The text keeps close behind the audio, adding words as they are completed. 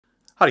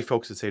Howdy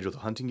folks, it's Adriel the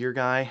Hunting Gear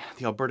Guy.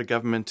 The Alberta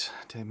government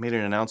made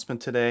an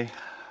announcement today.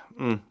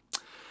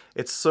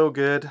 It's so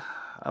good.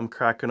 I'm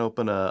cracking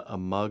open a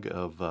mug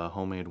of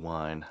homemade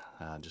wine.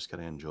 Just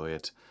gotta enjoy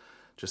it.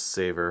 Just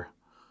savor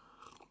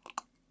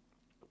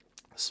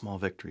small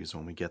victories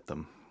when we get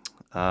them.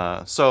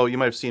 So you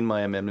might have seen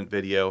my amendment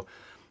video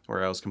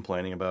where I was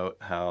complaining about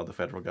how the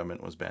federal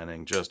government was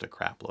banning just a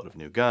crap load of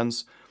new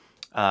guns.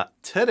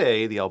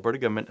 Today, the Alberta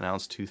government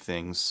announced two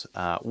things.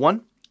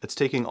 One, it's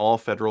taking all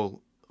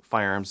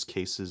firearms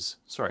cases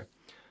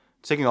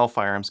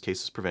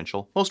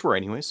provincial. Most were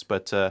anyways,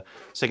 but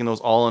it's taking those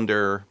all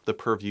under the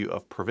purview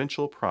of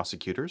provincial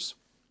prosecutors.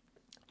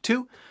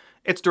 Two,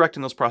 it's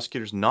directing those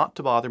prosecutors not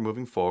to bother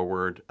moving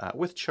forward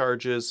with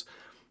charges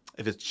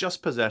if it's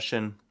just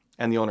possession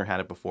and the owner had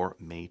it before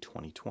May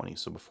 2020,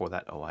 so before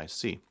that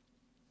OIC.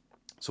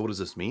 So what does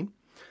this mean?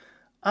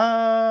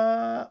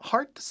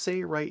 Hard to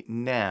say right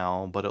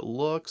now, but it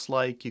looks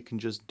like you can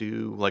just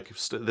do,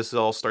 this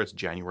all starts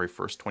January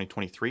 1st,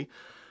 2023.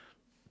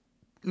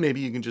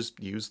 Maybe you can just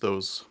use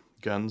those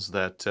guns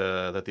that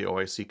that the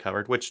OIC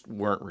covered, which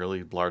weren't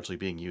really largely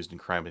being used in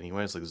crime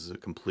anyways. Like, this is a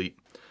complete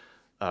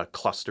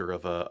cluster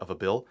of a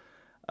bill.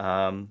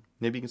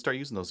 Maybe you can start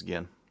using those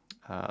again.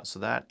 So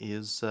that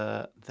is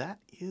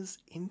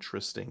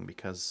interesting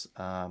because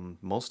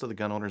most of the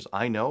gun owners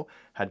I know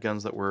had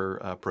guns that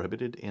were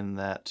prohibited in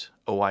that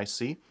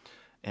OIC,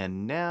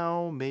 and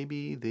now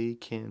maybe they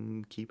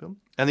can keep them.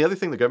 And the other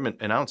thing the government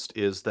announced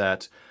is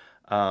that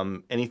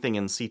anything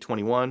in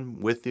C21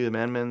 with the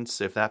amendments,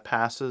 if that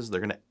passes,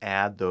 they're going to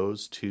add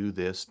those to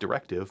this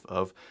directive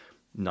of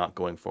not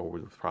going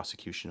forward with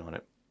prosecution on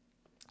it.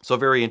 So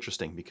very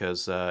interesting,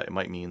 because it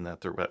might mean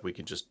that we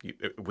can just,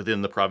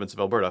 within the province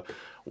of Alberta,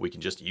 we can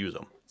just use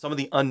them. Some of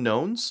the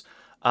unknowns,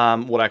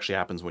 what actually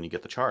happens when you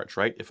get the charge,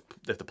 right? If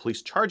the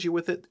police charge you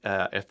with it,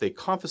 if they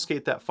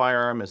confiscate that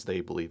firearm as they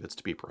believe it's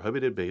to be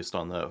prohibited based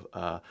on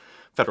the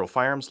federal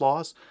firearms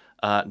laws,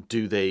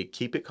 do they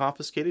keep it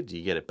confiscated? Do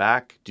you get it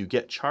back? Do you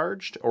get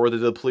charged? Or do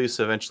the police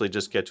eventually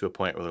just get to a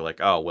point where they're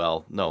like, oh,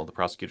 well, no, the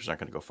prosecutors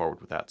aren't going to go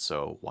forward with that,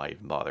 so why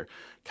even bother?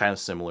 Kind of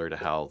similar to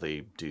how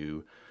they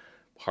do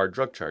hard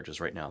drug charges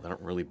right now. They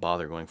don't really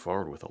bother going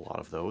forward with a lot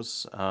of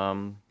those.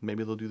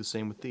 Maybe they'll do the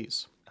same with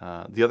these.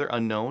 The other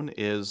unknown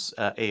is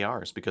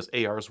ARs, because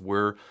ARs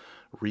were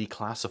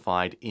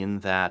reclassified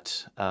in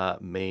that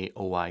May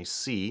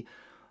OIC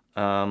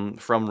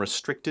from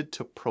restricted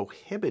to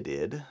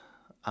prohibited.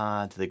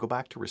 Do they go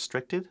back to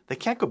restricted? They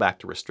can't go back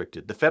to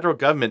restricted. The federal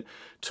government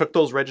took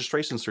those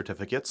registration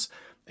certificates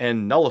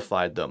and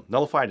nullified them.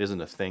 Nullified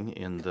isn't a thing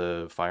in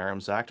the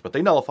Firearms Act, but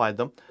they nullified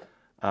them.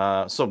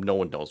 So no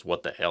one knows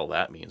what the hell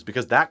that means,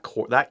 because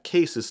that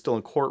case is still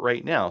in court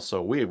right now.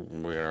 So we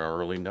don't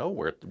really know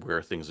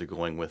where things are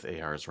going with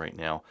ARs right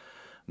now.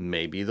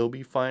 Maybe they'll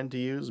be fine to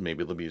use.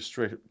 Maybe they'll be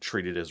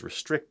treated as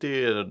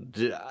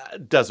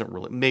restricted. Doesn't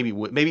really.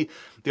 Maybe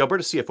the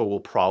Alberta CFO will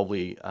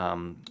probably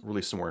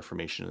release some more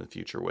information in the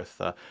future with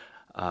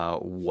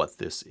what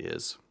this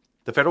is.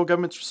 The federal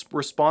government's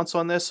response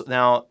on this,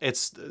 now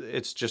it's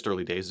just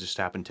early days. It just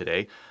happened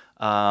today.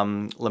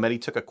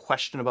 Lametti took a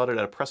question about it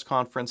at a press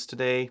conference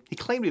today. He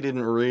claimed he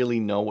didn't really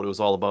know what it was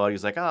all about.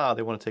 He's like,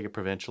 they want to take it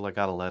provincial. I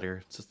got a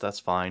letter. That's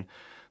fine.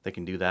 They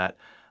can do that.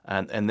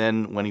 And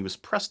then when he was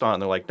pressed on it,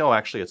 they're like, no,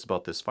 actually, it's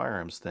about this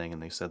firearms thing.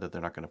 And they said that they're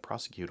not going to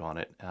prosecute on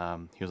it.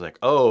 He was like,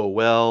 oh,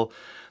 well,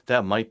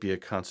 that might be a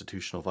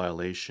constitutional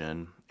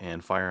violation,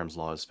 and firearms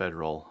law is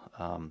federal,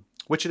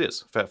 which it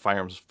is.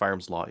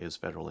 Firearms law is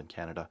federal in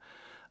Canada.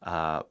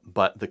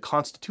 But the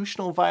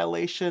constitutional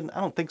violation,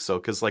 I don't think so,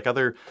 because like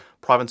other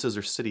provinces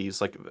or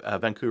cities, like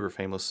Vancouver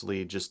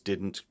famously just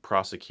didn't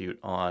prosecute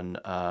on,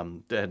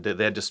 they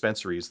had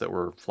dispensaries that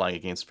were flying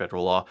against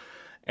federal law,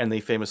 and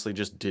they famously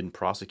just didn't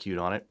prosecute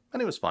on it,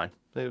 and it was fine.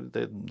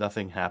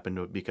 Nothing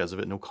happened because of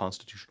it, no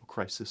constitutional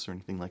crisis or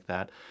anything like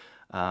that.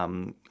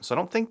 So I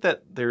don't think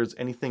that there's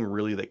anything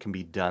really that can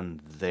be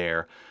done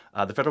there.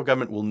 The federal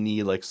government will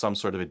need like some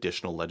sort of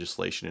additional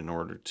legislation in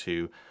order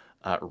to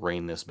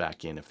rein this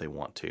back in if they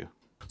want to.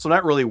 So I'm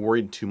not really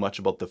worried too much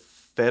about the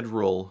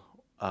federal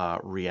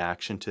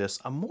reaction to this.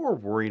 I'm more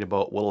worried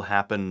about what will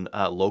happen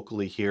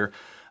locally here.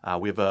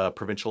 We have a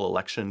provincial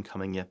election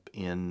coming up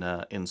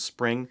in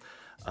spring,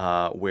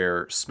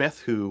 where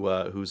Smith,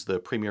 who's the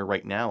premier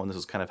right now, and this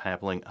is kind of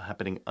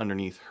happening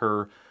underneath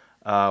her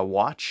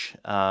watch,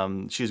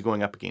 she's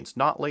going up against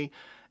Notley,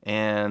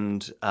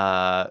 and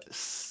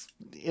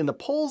in the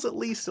polls at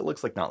least it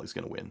looks like Notley's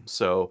going to win.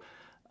 So.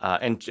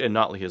 And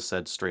Notley has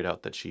said straight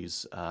out that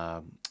she's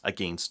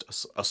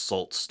against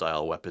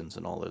assault-style weapons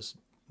and all this,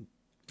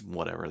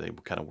 whatever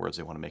kind of words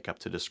they want to make up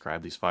to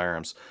describe these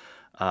firearms.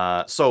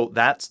 So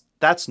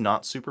that's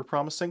not super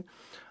promising.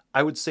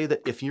 I would say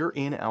that if you're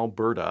in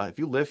Alberta, if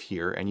you live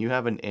here and you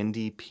have an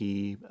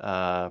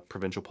NDP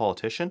provincial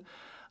politician,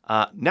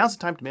 now's the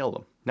time to mail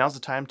them. Now's the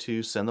time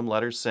to send them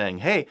letters saying,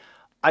 hey,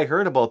 I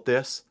heard about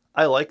this.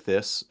 I like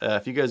this.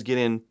 If you guys get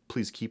in,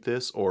 please keep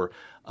this. Or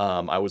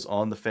I was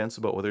on the fence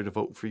about whether to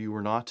vote for you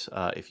or not.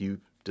 If you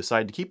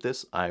decide to keep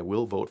this, I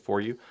will vote for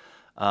you.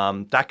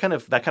 That kind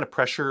of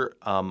pressure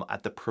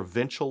at the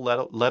provincial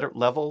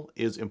level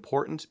is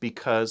important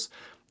because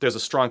there's a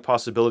strong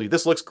possibility.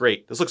 This looks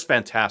great. This looks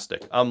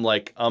fantastic.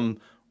 I'm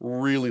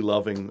really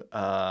loving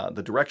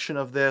the direction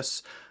of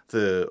this.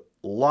 The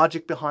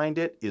logic behind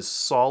it is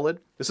solid.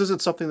 This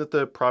isn't something that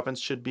the province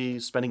should be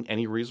spending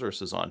any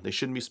resources on. They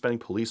shouldn't be spending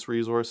police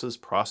resources,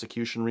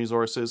 prosecution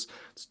resources.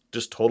 It's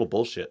just total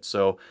bullshit.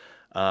 So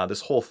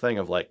this whole thing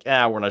of like,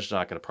 we're just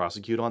not going to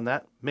prosecute on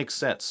that makes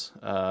sense.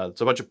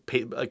 It's a bunch of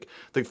like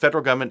the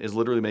federal government is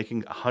literally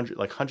making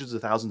hundreds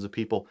of thousands of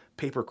people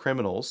paper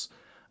criminals,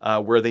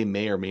 where they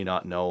may or may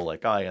not know,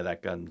 like, oh yeah,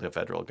 that gun, the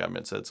federal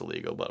government said it's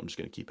illegal, but I'm just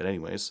going to keep it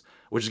anyways,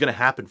 which is going to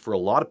happen for a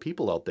lot of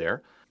people out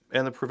there.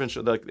 And the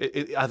provincial, I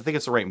think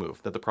it's the right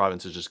move that the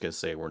province is just going to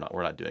say we're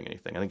not doing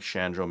anything. I think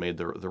Shandro made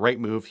the right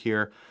move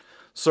here.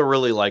 So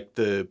really, like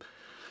the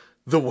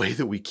way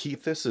that we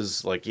keep this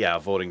is like,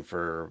 voting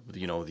for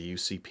the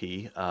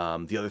UCP.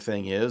 The other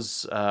thing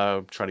is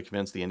try to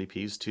convince the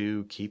NDPs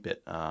to keep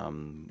it.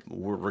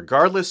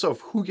 Regardless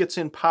of who gets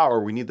in power,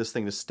 we need this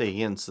thing to stay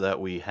in so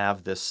that we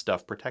have this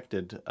stuff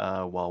protected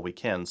while we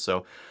can.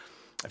 So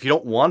if you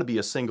don't want to be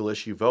a single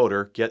issue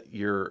voter, get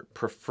your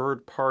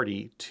preferred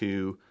party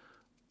to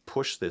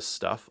push this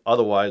stuff.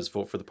 Otherwise,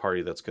 vote for the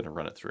party that's going to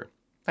run it through.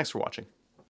 Thanks for watching.